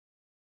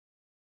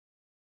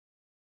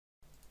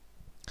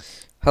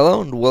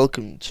Hello and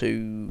welcome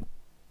to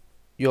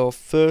your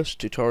first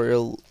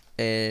tutorial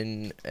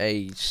in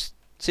a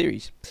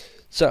series.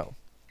 So,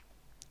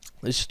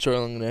 this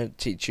tutorial I'm going to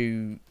teach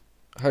you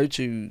how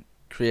to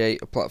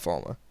create a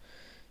platformer.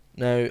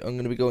 Now, I'm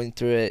going to be going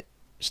through it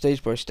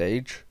stage by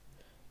stage,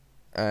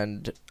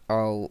 and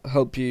I'll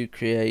help you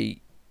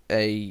create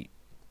a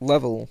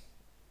level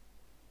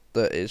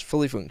that is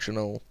fully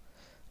functional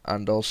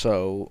and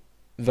also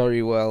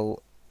very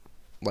well,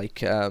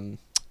 like,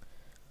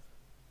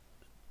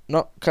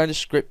 not kind of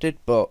scripted,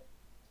 but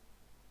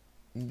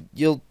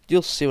you'll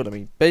see what I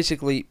mean.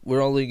 Basically,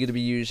 we're only going to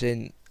be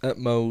using at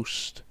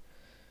most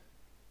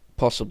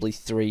possibly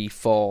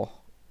 3-4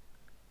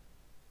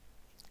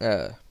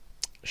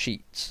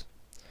 sheets,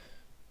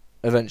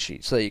 event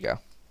sheets. There you go.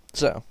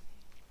 So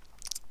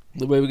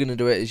the way we're going to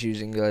do it is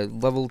using a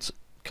leveled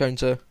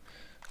counter,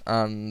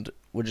 and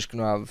we're just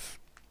going to have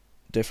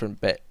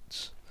different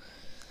bits.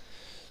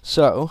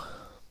 So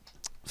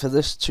for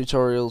this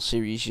tutorial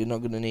series, you're not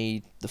going to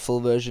need the full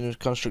version of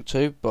Construct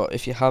 2, but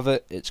if you have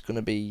it, it's going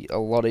to be a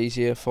lot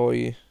easier for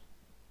you.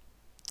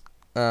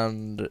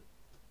 And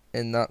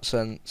in that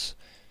sense,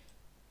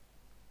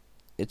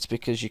 it's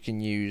because you can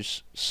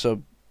use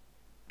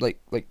like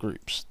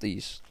groups.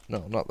 These,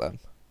 no, not them.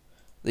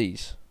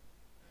 These.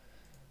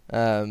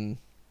 It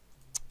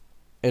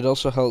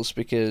also helps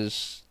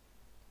because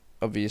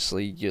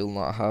obviously you'll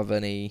not have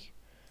any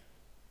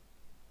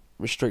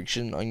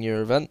restriction on your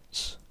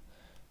events.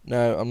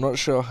 Now, I'm not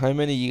sure how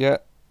many you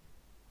get.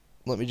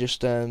 Let me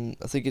just, I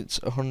think it's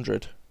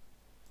 100.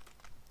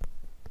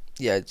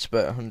 Yeah, it's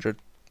about 100.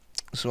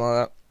 Something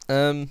like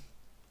that.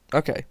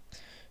 Okay.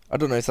 I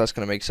don't know if that's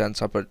going to make sense.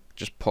 I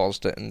just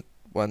paused it and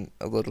went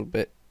a little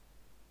bit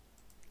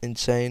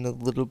insane in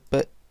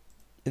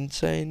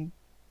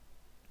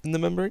the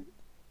memory.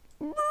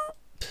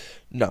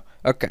 No.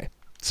 Okay.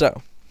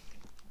 So,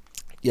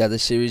 yeah,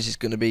 this series is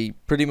going to be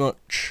pretty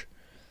much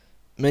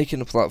making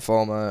a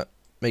platformer,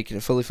 making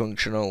it fully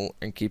functional,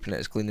 and keeping it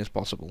as clean as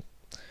possible.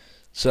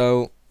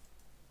 So,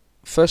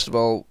 first of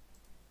all,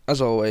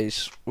 as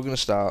always, we're going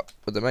to start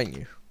with the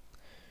menu.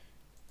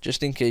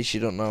 Just in case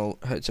you don't know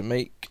how to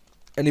make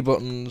any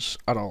buttons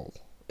at all,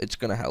 it's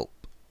going to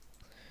help.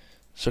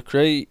 So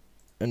create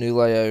a new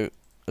layout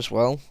as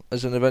well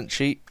as an event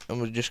sheet, and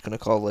we're just going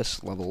to call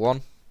this level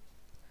 1.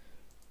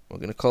 We're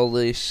going to call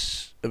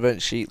this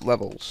event sheet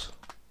levels,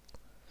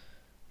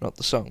 not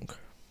the song,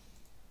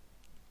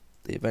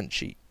 the event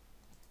sheet.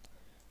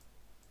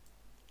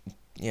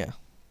 Yeah.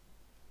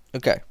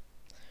 Okay.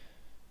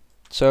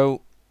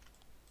 So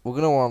we're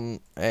going to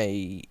want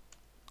a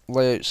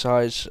layout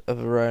size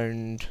of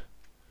around,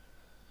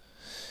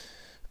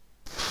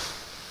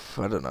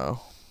 I don't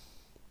know,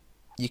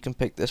 you can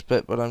pick this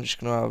bit, but I'm just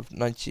going to have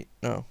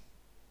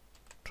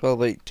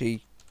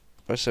 1280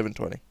 by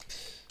 720.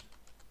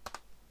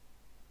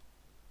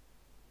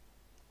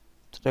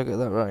 Did I get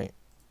that right?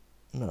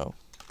 No,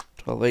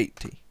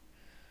 1280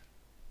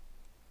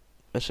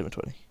 by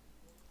 720.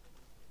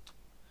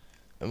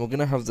 And we're going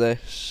to have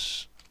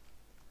this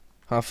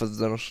half of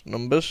those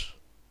numbers.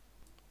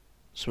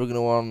 So we're going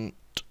to want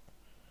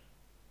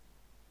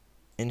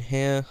in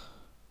here,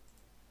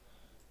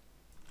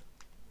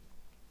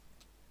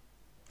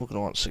 we're going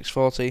to want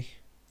 640,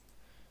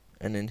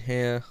 and in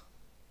here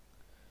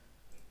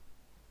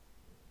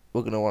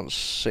we're going to want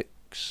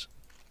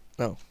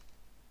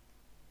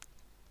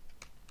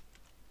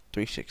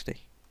 360.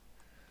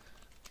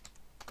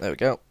 There we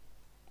go.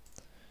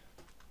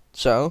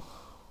 So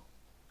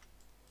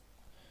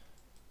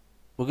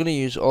we're going to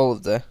use all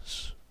of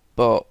this,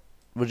 but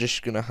we're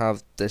just going to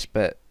have this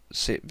bit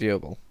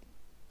viewable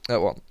at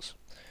once.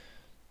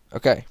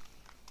 Okay.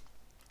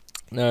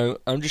 Now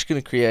I'm just going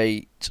to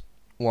create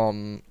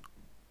one.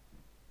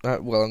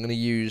 Well, I'm going to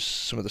use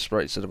some of the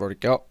sprites that I've already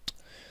got,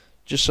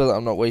 just so that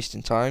I'm not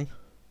wasting time.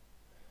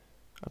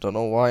 I don't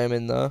know why I'm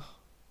in there,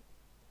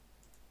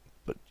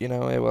 but you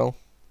know, I will.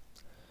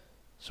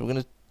 So we're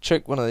going to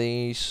check one of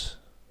these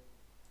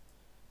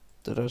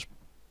that I was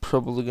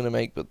probably going to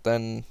make, but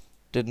then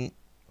didn't.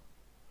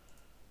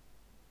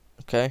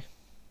 Okay,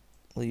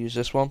 we'll use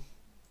this one.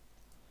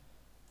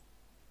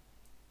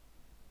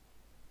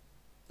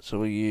 So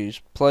we'll use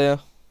player.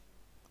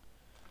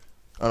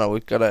 Oh no,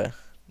 we've got to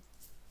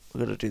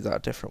do that a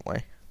different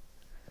way.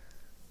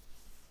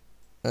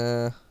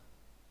 So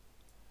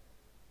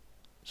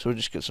we'll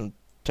just get some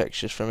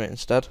textures from it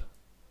instead.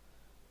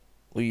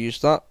 We'll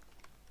use that,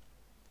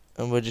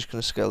 and we're just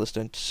going to scale this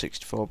down to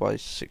 64 by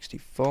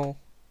 64.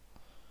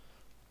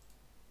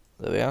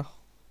 There we are.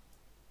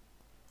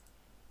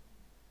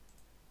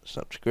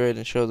 Snap to grid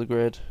and show the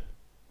grid,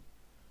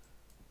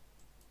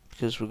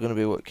 because we're going to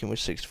be working with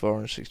 64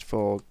 and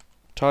 64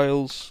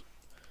 tiles.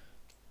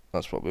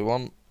 That's what we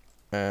want,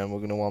 and we're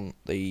going to want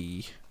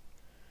the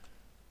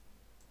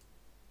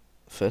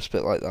first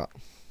bit like that.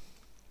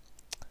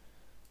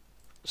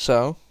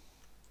 So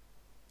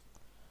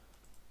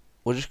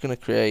we're just going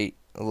to create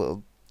a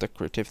little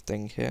decorative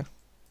thing here.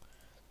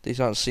 These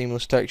aren't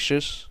seamless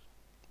textures,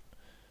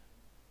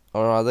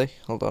 or are they?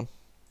 Hold on.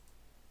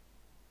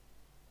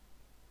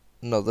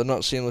 No, they're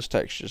not seamless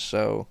textures,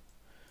 so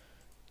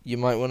you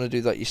might want to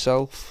do that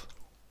yourself,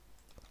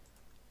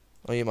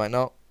 or you might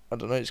not. I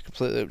don't know, it's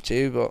completely up to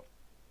you, but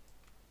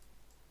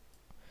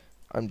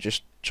I'm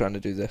just trying to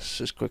do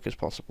this as quick as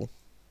possible.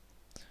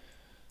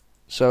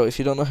 So if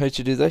you don't know how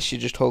to do this, you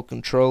just hold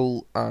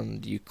Control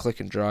and you click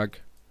and drag,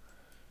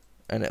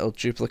 and it'll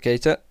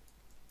duplicate it.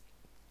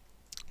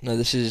 Now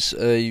this is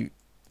a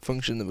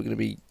function that we're going to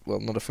be, well,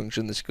 not a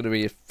function, this is going to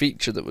be a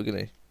feature that we're going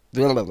to,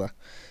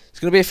 it's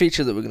going to be a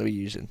feature that we're going to be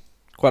using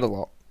quite a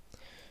lot,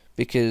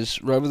 because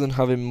rather than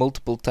having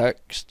multiple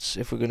texts,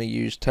 if we're going to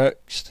use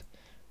text,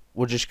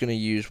 we're just going to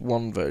use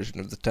one version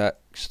of the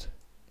text,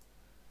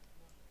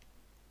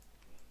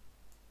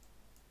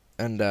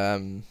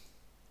 and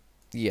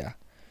yeah,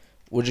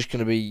 we're just going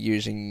to be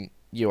using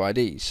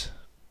UIDs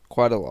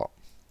quite a lot.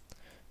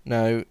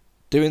 Now,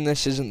 doing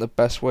this isn't the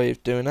best way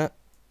of doing it.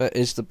 It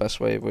is the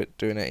best way of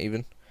doing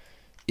it,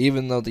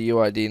 even though the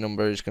UID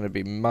number is going to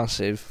be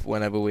massive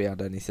whenever we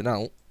add anything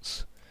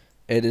else.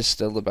 It is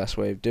still the best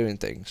way of doing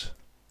things.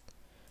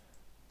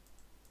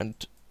 And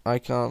I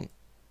can't.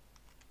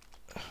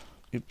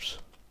 Oops.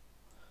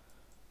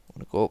 I want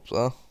to go up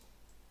there.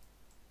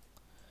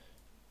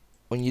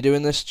 When you're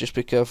doing this, just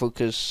be careful,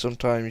 because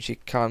sometimes you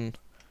can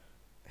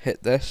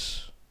hit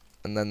this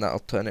and then that'll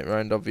turn it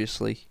around.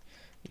 Obviously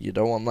you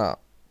don't want that.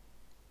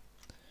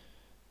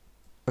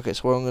 Okay,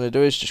 so what I'm going to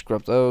do is just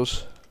grab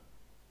those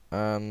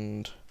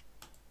and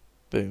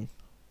boom.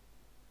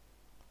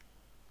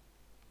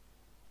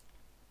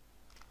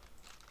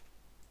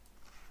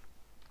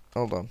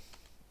 Hold on,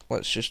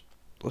 let's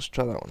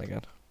try that one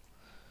again.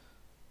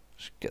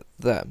 Just get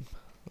them.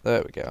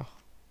 There we go.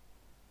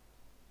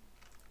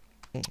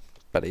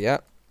 Better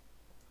yet,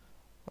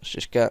 let's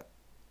just get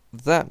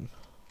them.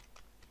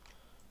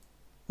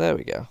 There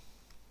we go.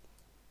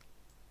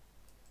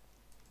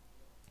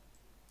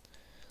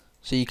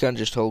 So you can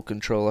just hold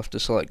Control after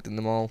selecting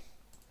them all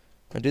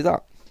and do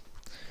that.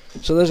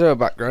 So there's our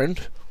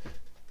background.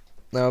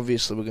 Now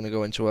obviously we're going to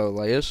go into our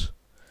layers.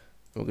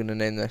 We're going to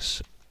name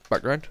this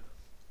background.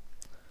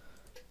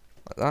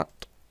 Like that.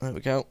 There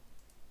we go.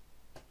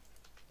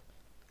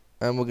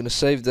 And we're going to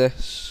save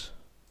this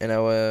in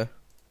our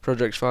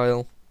projects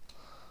file.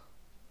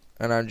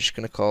 And I'm just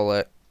going to call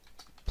it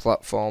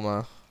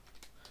Platformer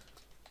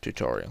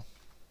Tutorial.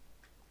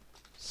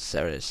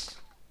 There it is.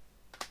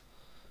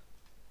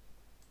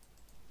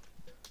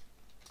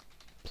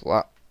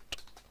 Plat.ser.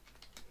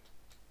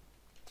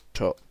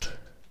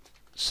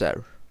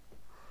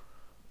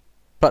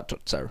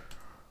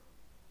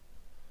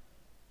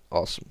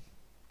 Awesome.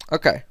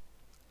 Okay.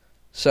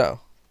 So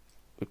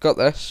we've got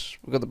this.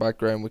 We've got the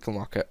background. We can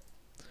lock it.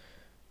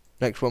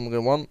 Next one we're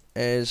going to want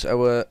is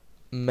our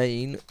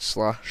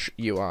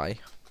main/UI.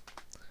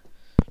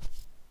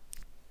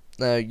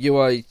 Now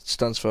UI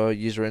stands for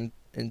user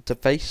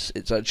interface.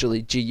 It's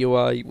actually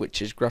GUI,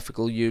 which is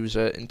graphical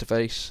user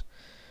interface,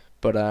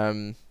 but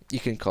you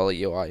can call it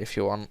UI if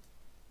you want.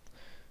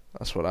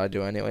 That's what I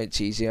do anyway,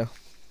 it's easier.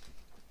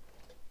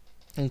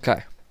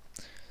 Okay,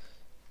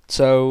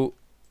 so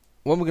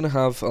what we're going to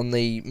have on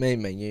the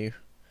main menu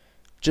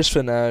just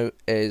for now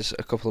is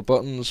a couple of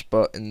buttons,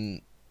 but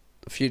in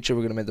the future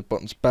we're going to make the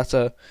buttons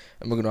better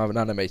and we're going to have an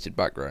animated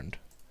background.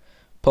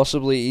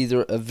 Possibly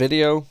either a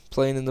video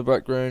playing in the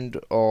background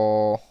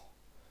or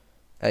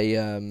a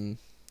an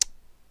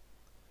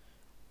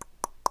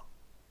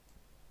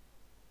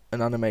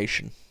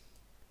animation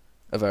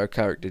of our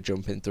character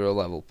jumping through a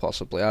level,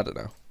 possibly, I don't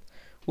know.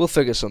 We'll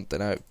figure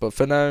something out, but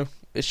for now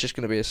it's just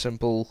going to be a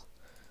simple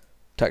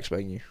text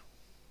menu.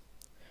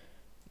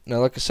 Now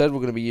like I said, we're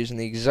going to be using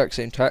the exact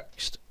same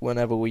text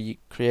whenever we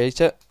create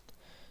it,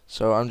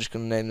 so I'm just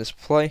going to name this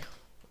play.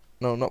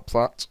 No, not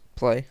plat,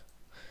 play.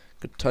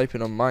 Good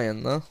typing on my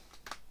end there.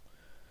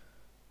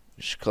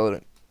 Just call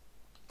it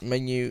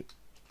menu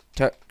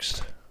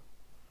text,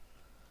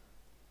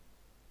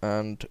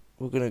 and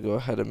we're going to go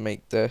ahead and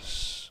make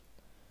this.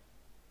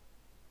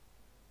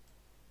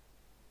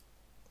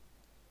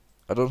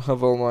 I don't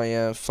have all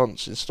my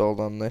fonts installed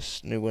on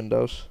this new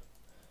Windows,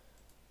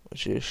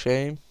 which is a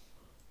shame.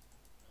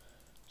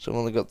 So I've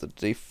only got the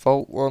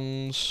default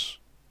ones.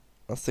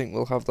 I think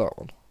we'll have that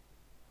one.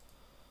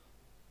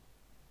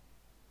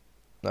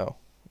 No,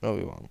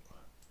 we won't.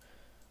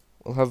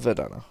 We'll have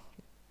Verdana.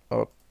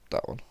 Oh,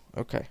 that one.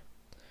 Okay.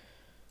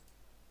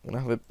 I'm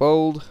gonna have it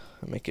bold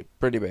and make it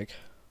pretty big.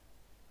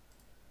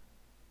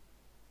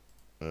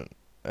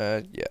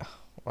 Yeah,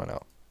 why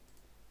not?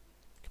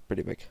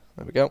 Pretty big.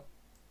 There we go.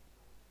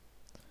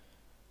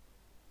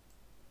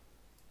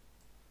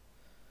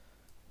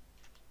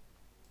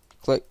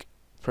 Click,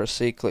 press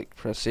C, click,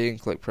 press C,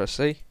 and click, press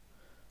C.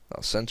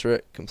 That'll center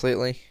it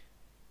completely.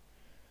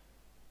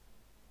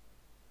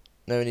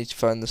 Now we need to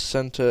find the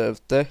center of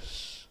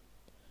this,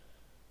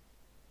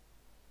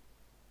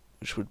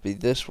 which would be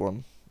this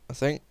one, I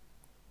think.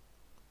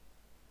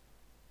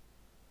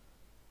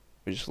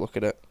 We just look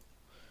at it.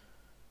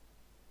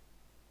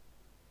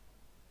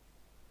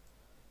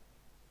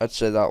 I'd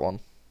say that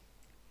one.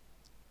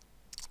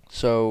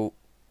 So,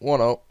 1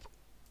 up,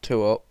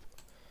 2 up,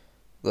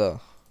 there.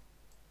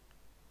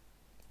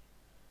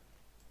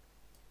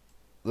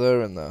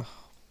 there and there.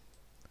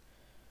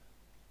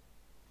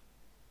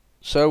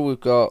 So we've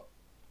got,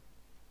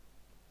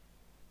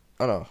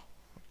 oh no,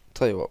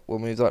 tell you what, we'll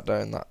move that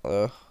down, that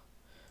there,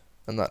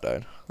 and that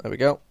down. There we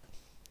go.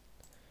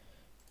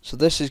 So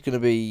this is going to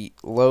be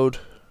load,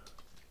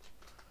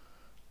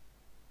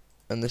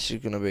 and this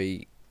is going to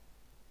be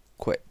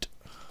quit,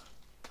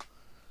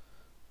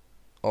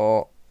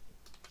 or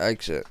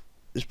exit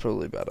is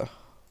probably better.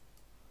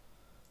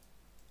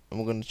 And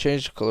we're going to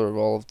change the colour of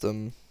all of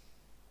them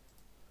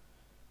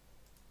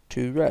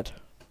to red,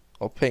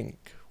 or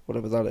pink,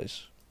 whatever that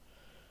is.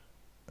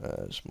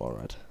 It's more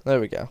red. There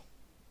we go.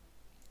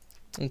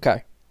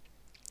 Okay.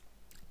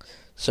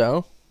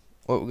 So,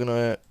 what we're going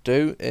to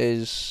do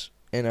is,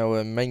 in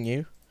our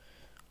menu,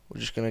 we're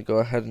just going to go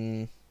ahead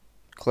and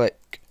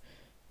click.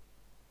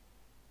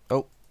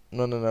 Oh,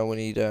 no, we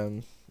need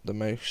the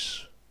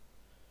mouse.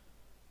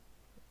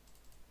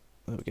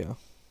 There we go.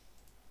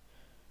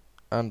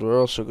 And we're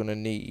also going to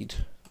need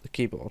the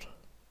keyboard.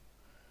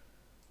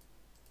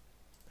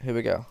 Here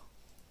we go.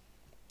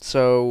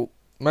 So,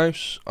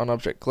 mouse on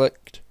object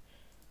clicked,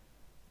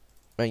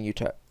 menu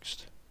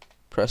text.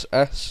 Press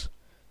S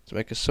to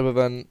make a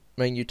sub-event,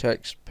 menu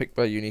text, picked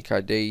by unique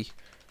ID.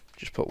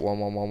 Just put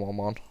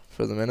 11111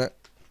 for the minute.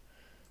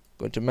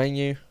 Go into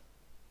menu,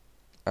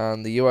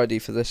 and the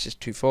UID for this is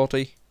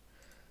 240.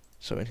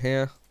 So in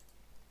here,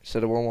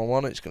 instead of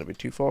 111, it's going to be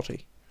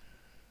 240.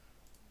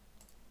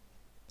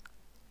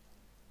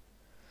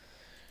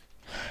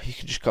 You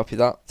can just copy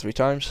that 3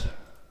 times.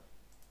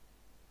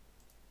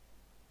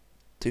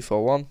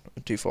 241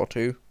 and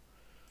 242.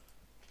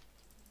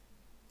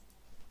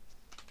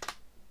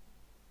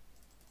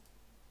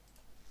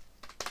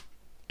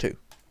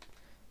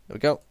 There we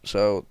go.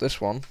 So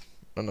this one,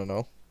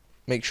 no.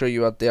 Make sure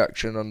you add the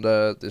action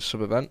under this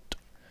sub event,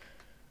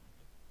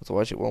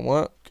 otherwise it won't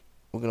work.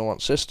 We're going to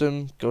want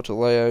system, go to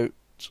layout,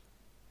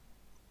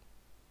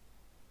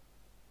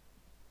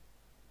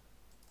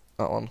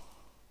 that one,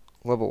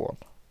 level 1.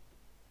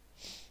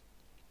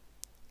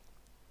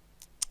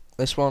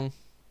 This one,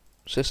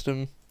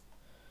 system,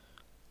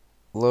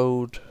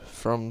 load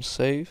from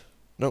save.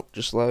 Nope,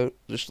 just load.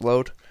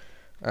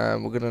 We're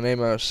going to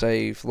name our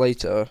save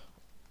later.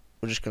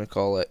 We're just going to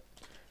call it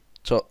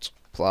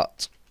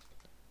tut_plat_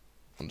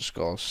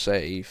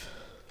 save.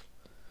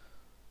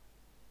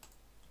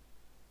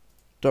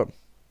 Done.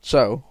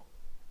 So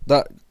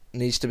that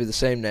needs to be the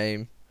same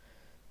name.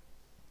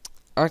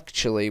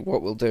 Actually,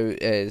 what we'll do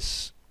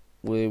is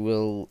we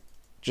will,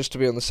 just to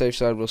be on the safe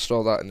side, we'll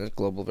store that in a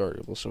global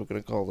variable. So we're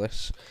going to call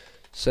this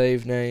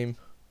save name.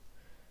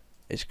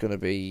 It's going to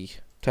be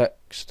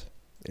text.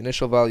 The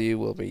initial value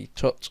will be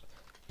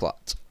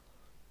tut_plat_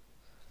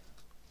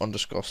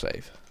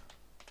 save.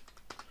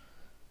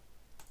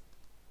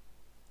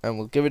 And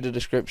we'll give it a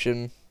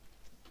description,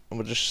 and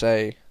we'll just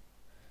say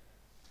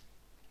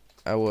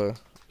our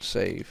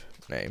save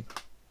name.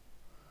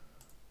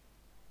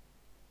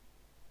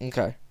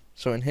 Okay,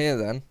 so in here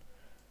then,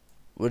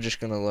 we're just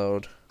going to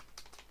load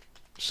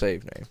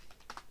save name.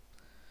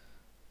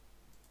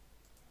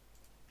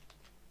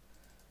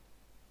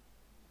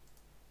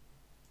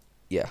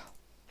 Yeah,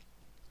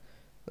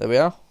 there we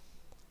are.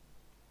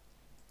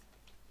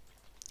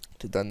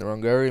 Did that in the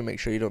wrong area,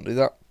 make sure you don't do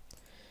that.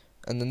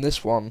 And then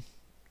this one,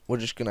 we're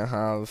just going to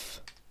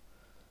have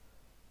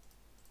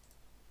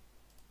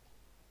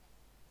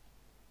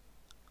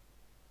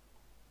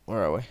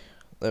where are we?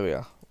 There we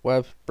are.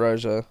 Web,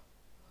 browser,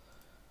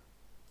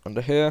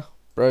 under here,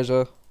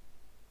 browser,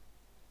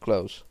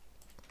 close.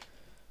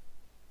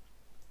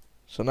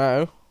 So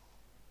now,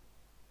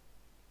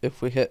 if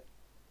we hit,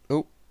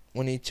 oh,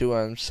 we need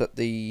to set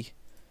the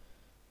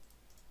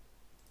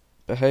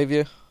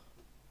behavior,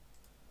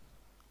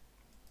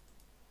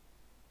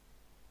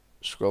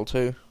 scroll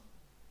to,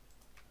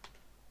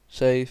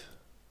 save,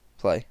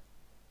 play.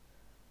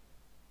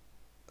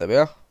 There we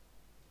are.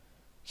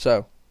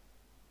 So,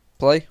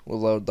 play, we'll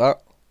load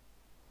that.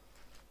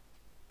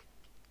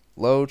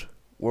 Load,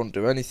 won't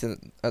do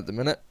anything at the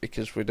minute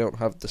because we don't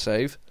have the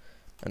save.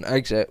 And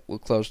exit, we'll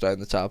close down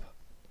the tab.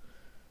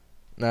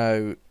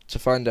 Now, to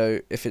find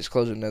out if it's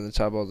closing down the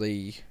tab or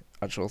the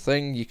actual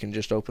thing, you can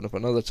just open up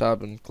another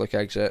tab and click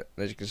exit.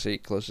 And as you can see,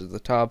 it closes the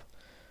tab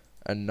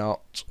and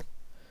not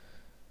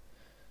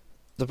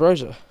the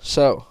browser.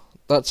 So,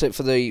 that's it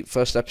for the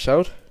first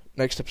episode.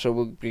 Next episode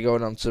we'll be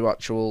going on to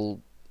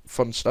actual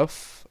fun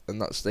stuff, and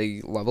that's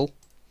the level.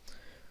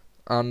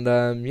 And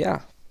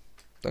yeah,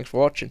 thanks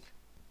for watching.